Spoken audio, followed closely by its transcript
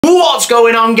What's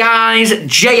going on, guys?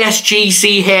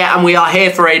 JSGC here, and we are here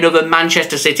for another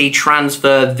Manchester City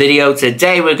transfer video.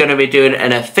 Today we're going to be doing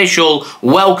an official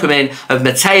welcoming of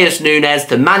Matheus Nunes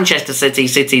to Manchester City,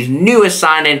 City's newest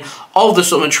signing of the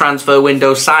summer transfer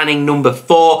window, signing number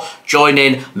 4,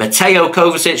 joining Mateo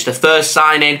Kovacic, the first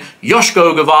signing,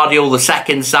 Joško Gvardiol, the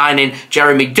second signing,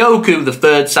 Jeremy Doku, the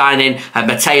third signing, and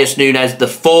Matheus Nunes, the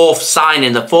fourth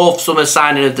signing, the fourth summer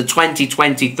signing of the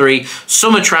 2023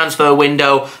 summer transfer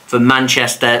window for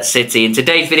Manchester City. In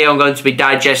today's video, I'm going to be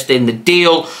digesting the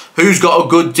deal, who's got a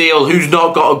good deal, who's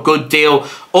not got a good deal,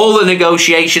 all the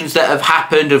negotiations that have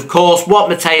happened, of course,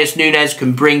 what Matheus Nunes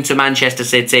can bring to Manchester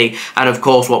City, and of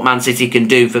course what Man City can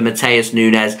do for Matheus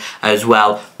Nunes as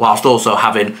well, whilst also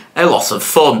having a lot of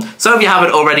fun. So if you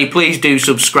haven't already, please do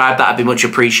subscribe. That'd be much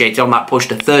appreciated. On that push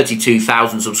to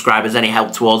 32,000 subscribers, any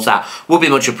help towards that would be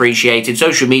much appreciated.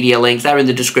 Social media links, they're in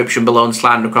the description below and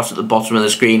sliding across at the bottom of the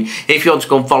screen. If you want to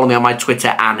go and follow me on my Twitter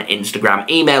and Instagram,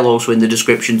 email also in the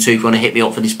description too if you want to hit me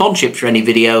up for the sponsorships for any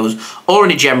videos or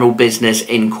any general business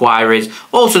inquiries.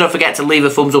 Also, don't forget to leave a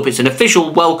thumbs up. It's an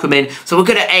official welcoming, so we're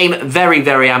going to aim very,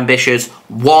 very ambitious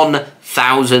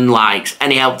 1,000 likes.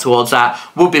 Any help towards that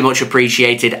would be much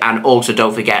appreciated. And also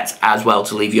don't forget as well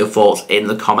to leave your thoughts in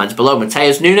the comments below.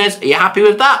 Matheus Nunes, are you happy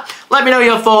with that? Let me know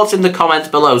your thoughts in the comments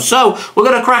below. So we're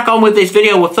going to crack on with this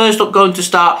video. We're first up going to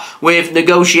start with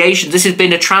negotiations. This has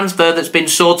been a transfer that's been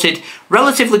sorted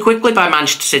relatively quickly by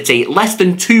Manchester City. Less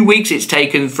than 2 weeks it's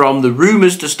taken from the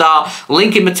rumours to start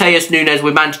linking Matheus Nunes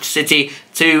with Manchester City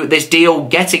to this deal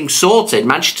getting sorted.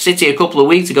 Manchester City a couple of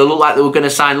weeks ago looked like they were going to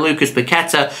sign Lucas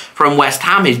Paqueta from West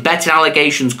Ham. His betting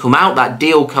allegations come out, that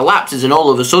deal collapses, and all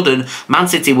of a sudden Man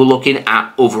City were looking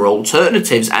at other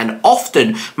alternatives. And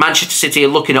often Manchester City are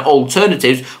looking at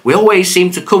alternatives, we always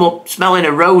seem to come up smelling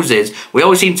of roses. We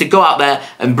always seem to go out there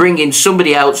and bring in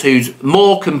somebody else who's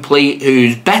more complete,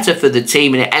 who's better for the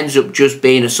team, and it ends up just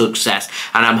being a success.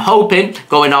 And I'm hoping,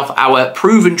 going off our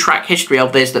proven track history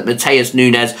of this, that Matheus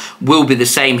Nunes will be the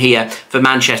same here for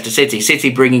Manchester City. City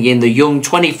bringing in the young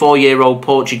 24-year-old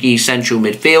Portuguese central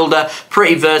midfielder,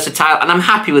 pretty versatile, and I'm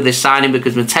happy with this signing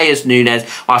because Matheus Nunes,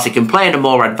 whilst he can play in a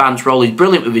more advanced role, he's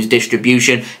brilliant with his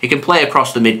distribution, he can play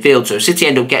across the midfield. So if City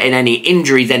end up getting any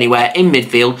injuries anywhere in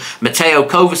midfield, Mateo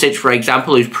Kovacic, for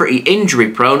example, who's pretty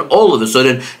injury prone, all of a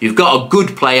sudden you've got a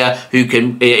good player who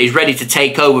is ready to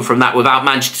take over from that without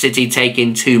Manchester City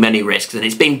taking too many risks. And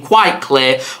it's been quite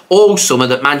clear all summer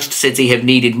that Manchester City have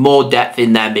needed more depth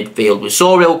in their midfield. We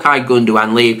saw Ilkay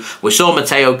Gundogan leave, we saw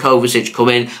Mateo Kovacic come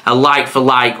in, a like for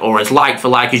like, or as like for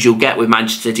like as you'll get with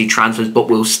Manchester City transfers, but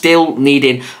we're still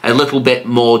needing a little bit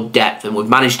more depth, and we've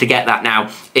managed to get that now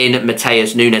in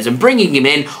Matheus Nunes. And bringing him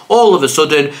in all of a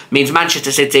sudden means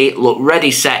Manchester City look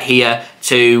ready set here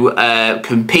to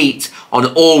compete on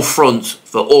all fronts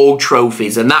for all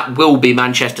trophies, and that will be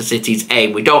Manchester City's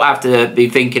aim. We don't have to be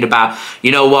thinking about, you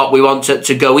know what, we want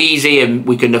to go easy and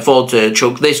we can afford to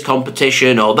chuck this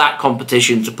competition or that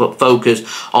competition to put focus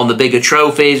on the bigger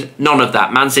trophies. None of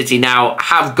that. Man City now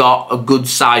have got a good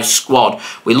sized squad.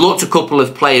 We looked a couple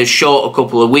of players short a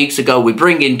couple of weeks ago. We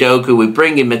bring in Doku, we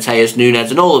bring in Matheus Nunes,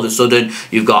 and all of a sudden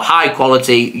you've got high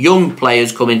quality young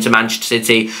players coming to Manchester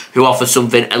City who offer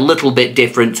something a little bit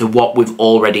different to what we've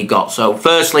already got. So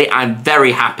firstly, I'm very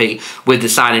happy with the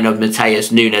signing of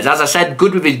Matheus Nunes. As I said,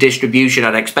 good with his distribution.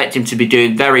 I'd expect him to be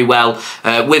doing very well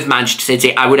with Manchester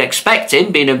City. I would expect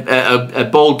him, being a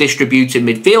ball distributing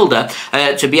midfielder,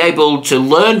 to be able to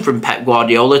learn from Pep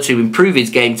Guardiola to improve his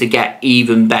game to get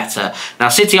even better. Now,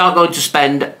 City aren't going to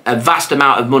spend a vast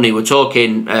amount of money. We're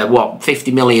talking, what,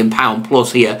 £50 million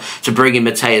plus here to bring in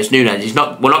Matheus Nunes. We're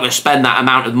not going to spend that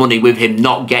amount of money with him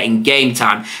not getting game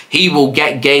time. He will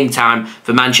get game time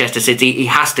for Manchester City. He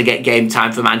has to get game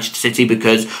time for Manchester City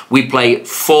because we play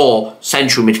 4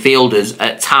 central midfielders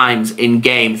at times in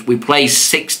games. We play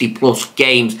 60 plus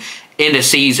games in a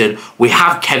season. We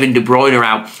have Kevin De Bruyne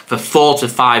out for 4 to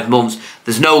 5 months.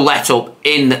 There's no let-up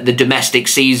in the domestic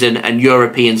season and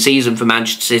European season for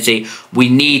Manchester City. We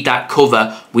need that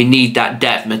cover. We need that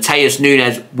depth. Matheus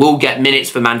Nunes will get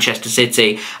minutes for Manchester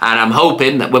City, and I'm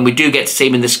hoping that when we do get to see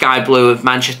him in the sky blue of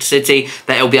Manchester City,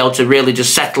 that he'll be able to really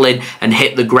just settle in and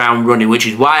hit the ground running, which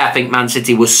is why I think Man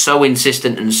City was so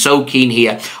insistent and so keen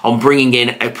here on bringing in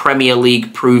a Premier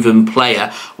League proven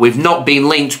player. We've not been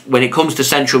linked when it comes to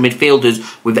central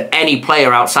midfielders with any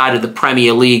player outside of the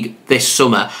Premier League this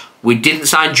summer. We didn't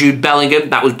sign Jude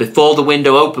Bellingham. That was before the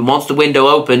window opened. Once the window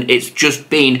opened, it's just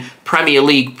been Premier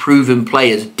League proven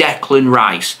players. Declan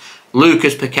Rice,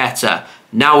 Lucas Paqueta.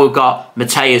 Now we've got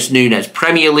Matheus Nunes,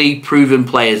 Premier League proven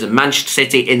players, and Manchester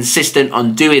City insistent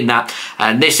on doing that.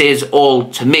 And this is all,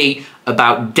 to me,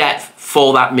 about depth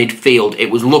for that midfield.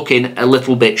 It was looking a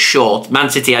little bit short. Man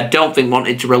City, I don't think,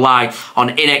 wanted to rely on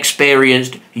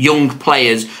inexperienced young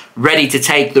players ready to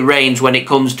take the reins when it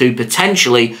comes to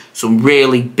potentially some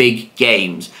really big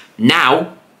games.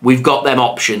 Now, we've got them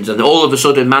options, and all of a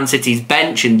sudden Man City's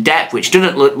bench and depth, which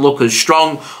didn't look as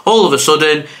strong, all of a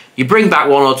sudden you bring back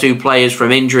one or two players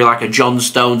from injury like a John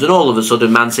Stones, and all of a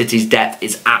sudden Man City's depth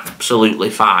is absolutely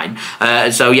fine.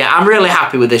 So yeah, I'm really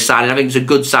happy with this signing. I think it's a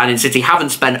good signing. City haven't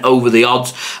spent over the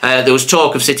odds. There was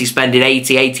talk of City spending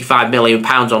 85 million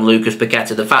pounds on Lucas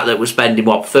Paqueta. The fact that we're spending,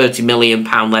 what, 30 million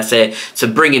pounds less here to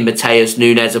bring in Matheus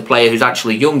Nunes, a player who's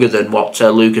actually younger than what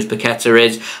Lucas Paqueta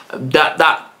is,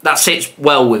 that sits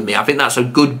well with me. I think that's a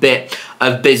good bit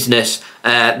of business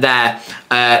there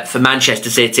for Manchester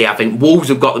City. I think Wolves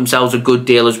have got themselves a good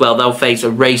deal as well. They'll face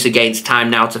a race against time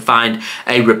now to find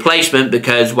a replacement,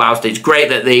 because whilst it's great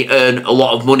that they earn a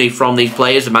lot of money from these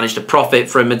players and manage to profit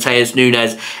from Matheus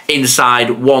Nunes inside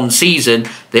one season,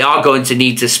 they are going to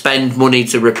need to spend money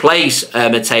to replace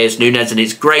Matheus Nunes, and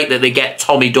it's great that they get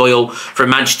Tommy Doyle from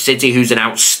Manchester City, who's an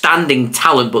outstanding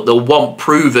talent, but they'll want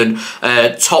proven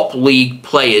top league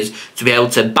players to be able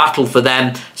to battle for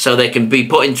them, so they can be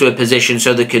put into a position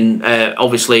so they can,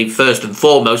 obviously, first and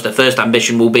foremost, their first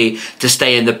ambition will be to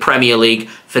stay in the Premier League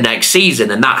for next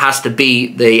season, and that has to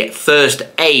be the first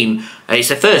aim. It's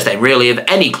the first aim, really, of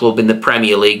any club in the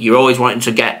Premier League. You're always wanting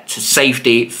to get to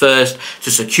safety first,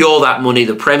 to secure that money,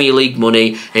 the Premier League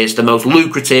money. It's the most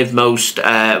lucrative, most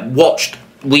watched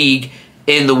league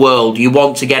in the world. You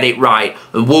want to get it right,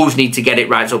 and Wolves need to get it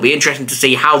right. So it'll be interesting to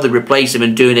see how they replace him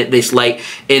and doing it this late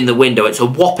in the window. It's a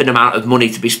whopping amount of money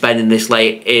to be spending this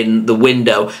late in the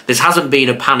window. This hasn't been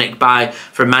a panic buy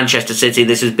from Manchester City.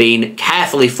 This has been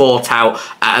carefully thought out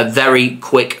at a very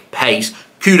quick pace.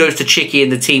 Kudos to Chicky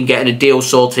and the team getting a deal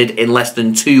sorted in less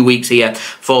than 2 weeks here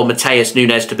for Matheus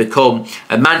Nunes to become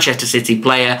a Manchester City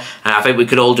player. And I think we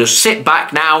could all just sit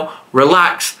back now,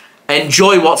 relax,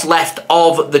 enjoy what's left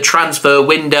of the transfer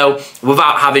window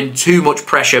without having too much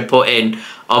pressure put in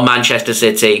on Manchester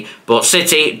City. But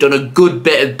City done a good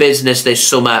bit of business this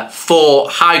summer. 4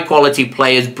 high-quality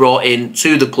players brought in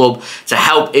to the club to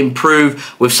help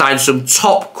improve. We've signed some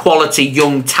top-quality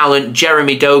young talent.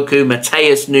 Jeremy Doku,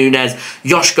 Matheus Nunes,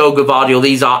 Joško Gvardiol.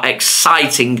 These are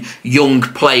exciting young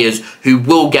players who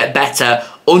will get better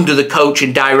under the coach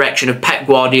and direction of Pep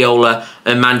Guardiola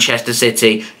and Manchester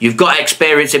City. You've got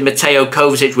experience in Mateo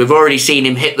Kovacic. We've already seen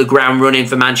him hit the ground running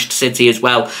for Manchester City as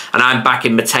well, and I'm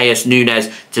backing Matheus Nunes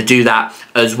to do that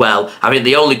as well. I think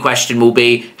the only question will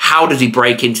be, how does he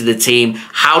break into the team?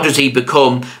 How does he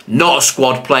become not a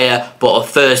squad player but a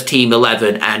first team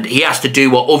 11? And he has to do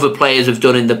what other players have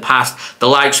done in the past, the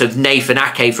likes of Nathan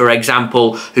Ake, for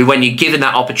example, who, when you're given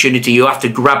that opportunity, you have to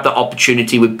grab that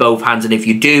opportunity with both hands, and if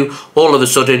you do, all of a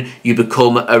sudden you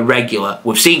become a regular.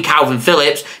 We've seen Calvin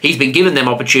Phillips. He's been given them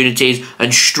opportunities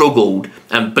and struggled,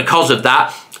 and because of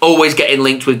that, always getting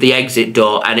linked with the exit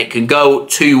door, and it can go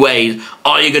two ways.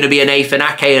 Are you going to be an Nathan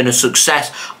Ake and a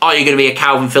success? Are you going to be a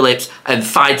Calvin Phillips and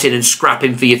fighting and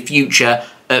scrapping for your future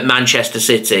at Manchester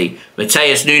City?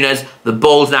 Matheus Nunes, the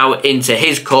ball's now into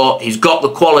his court. He's got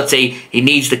the quality. He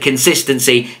needs the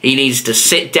consistency. He needs to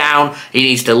sit down. He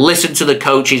needs to listen to the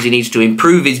coaches. He needs to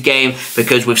improve his game,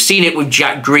 because we've seen it with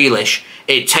Jack Grealish.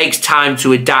 It takes time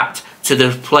to adapt to the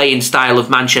playing style of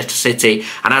Manchester City.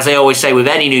 And as I always say with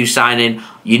any new signing,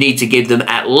 you need to give them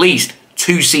at least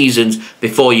 2 seasons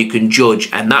before you can judge.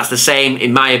 And that's the same,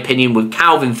 in my opinion, with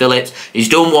Calvin Phillips. He's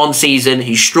done 1 season.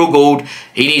 He's struggled.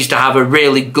 He needs to have a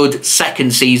really good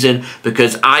second season,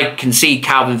 because I can see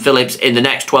Calvin Phillips in the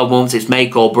next 12 months. It's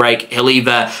make or break. He'll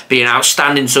either be an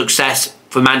outstanding success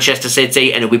for Manchester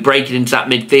City and he'll be breaking into that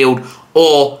midfield,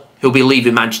 or he'll be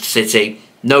leaving Manchester City.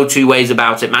 No two ways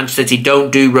about it. Manchester City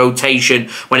don't do rotation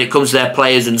when it comes to their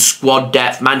players and squad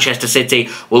depth. Manchester City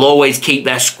will always keep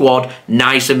their squad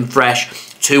nice and fresh.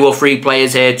 2 or 3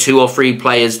 players here, 2 or 3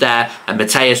 players there, and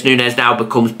Matheus Nunes now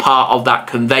becomes part of that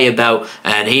conveyor belt,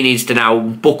 and he needs to now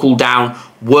buckle down,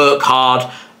 work hard.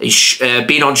 He's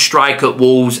been on strike at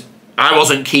Wolves. I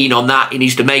wasn't keen on that. He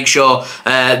needs to make sure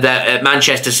that at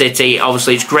Manchester City,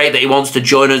 obviously it's great that he wants to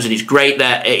join us, and it's great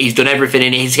that he's done everything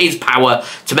in his power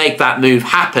to make that move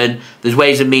happen. There's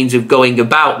ways and means of going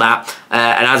about that,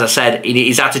 and as I said,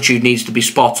 his attitude needs to be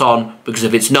spot on, because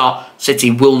if it's not,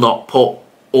 City will not put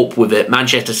up with it.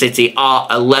 Manchester City are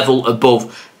a level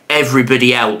above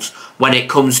everybody else when it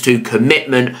comes to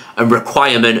commitment and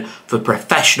requirement for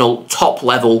professional top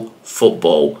level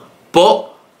football. But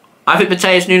I think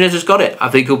Matheus Nunes has got it. I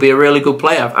think he'll be a really good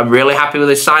player. I'm really happy with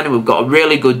his signing. We've got a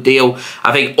really good deal.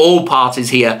 I think all parties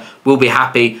here will be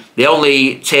happy. The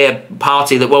only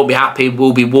party that won't be happy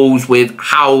will be Wolves with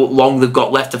how long they've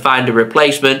got left to find a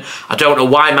replacement. I don't know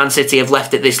why Man City have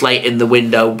left it this late in the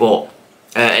window, but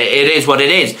it is what it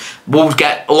is. Wolves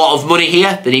get a lot of money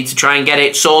here. They need to try and get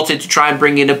it sorted to try and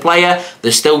bring in a player.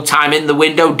 There's still time in the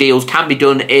window. Deals can be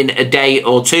done in a day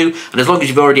or two. And as long as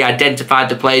you've already identified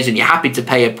the players and you're happy to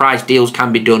pay a price, deals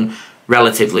can be done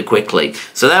relatively quickly.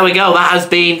 So there we go. That has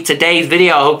been today's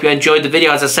video. I hope you enjoyed the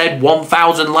video. As I said,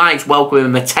 1,000 likes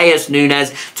welcoming Matheus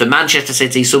Nunes to Manchester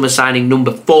City, summer signing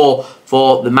number 4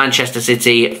 for the Manchester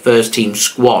City first team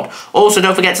squad. Also,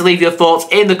 don't forget to leave your thoughts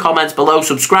in the comments below.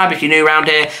 Subscribe if you're new around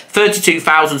here.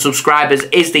 32,000 subscribers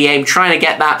is the aim. Trying to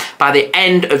get that by the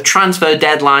end of transfer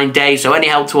deadline day. So any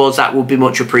help towards that would be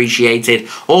much appreciated.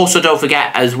 Also, don't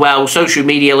forget as well, social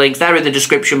media links, they're in the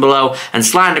description below and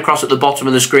sliding across at the bottom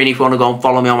of the screen if you want to go and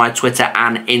follow me on my Twitter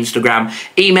and Instagram.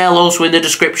 Email also in the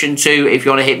description too if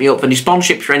you want to hit me up for any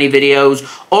sponsorships for any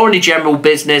videos or any general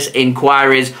business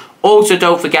inquiries. Also,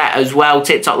 don't forget as well,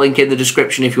 TikTok link in the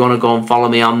description if you want to go and follow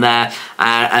me on there.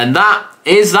 And that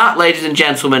is that, ladies and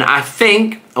gentlemen. I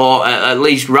think, or at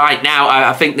least right now,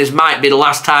 I think this might be the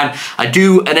last time I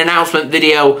do an announcement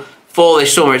video for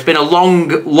this summer. It's been a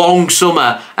long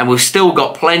summer and we've still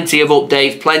got plenty of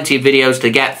updates, plenty of videos to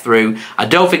get through. I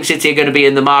don't think City are going to be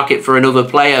in the market for another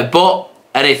player, but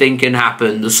anything can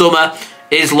happen. The summer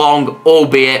is long,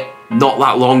 albeit not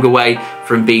that long away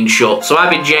from being shut. So I've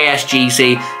been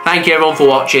JSGC. Thank you everyone for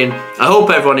watching. I hope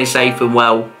everyone is safe and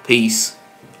well. Peace.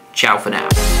 Ciao for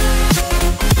now.